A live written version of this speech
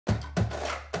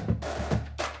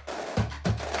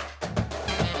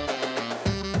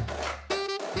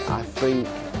think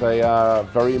they are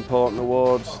very important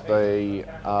awards. They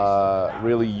are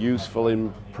really useful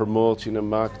in promoting and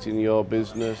marketing your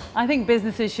business. I think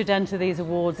businesses should enter these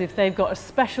awards if they've got a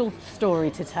special story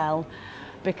to tell,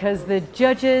 because the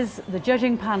judges, the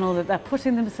judging panel that they're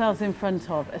putting themselves in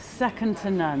front of are second to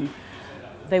none.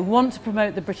 They want to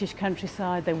promote the British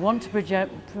countryside, they want to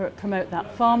promote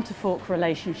that farm to fork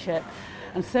relationship.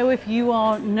 And so if you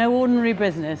are no ordinary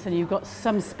business and you've got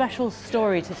some special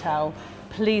story to tell,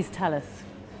 please tell us.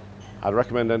 I'd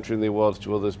recommend entering the awards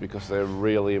to others because they're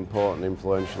really important,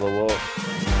 influential awards.